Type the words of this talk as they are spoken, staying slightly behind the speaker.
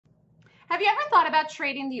Have you ever thought about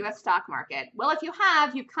trading the US stock market? Well, if you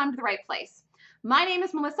have, you've come to the right place. My name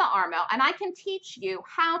is Melissa Armo, and I can teach you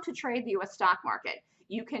how to trade the US stock market.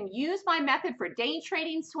 You can use my method for day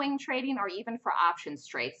trading, swing trading, or even for options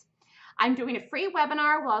trades. I'm doing a free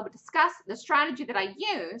webinar where I'll discuss the strategy that I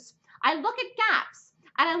use. I look at gaps,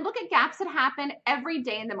 and I look at gaps that happen every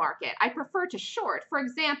day in the market. I prefer to short. For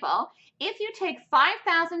example, if you take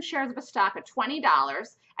 5,000 shares of a stock at $20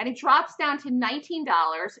 and it drops down to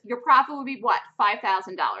 $19, your profit will be what?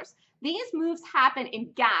 $5,000. These moves happen in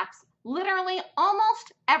gaps literally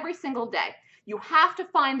almost every single day. You have to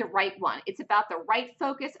find the right one. It's about the right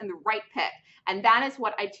focus and the right pick. And that is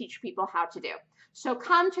what I teach people how to do. So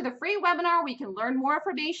come to the free webinar where you can learn more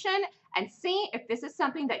information and see if this is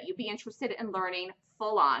something that you'd be interested in learning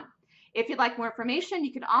full on. If you'd like more information,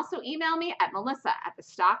 you can also email me at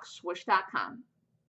melissa@thestockswoosh.com.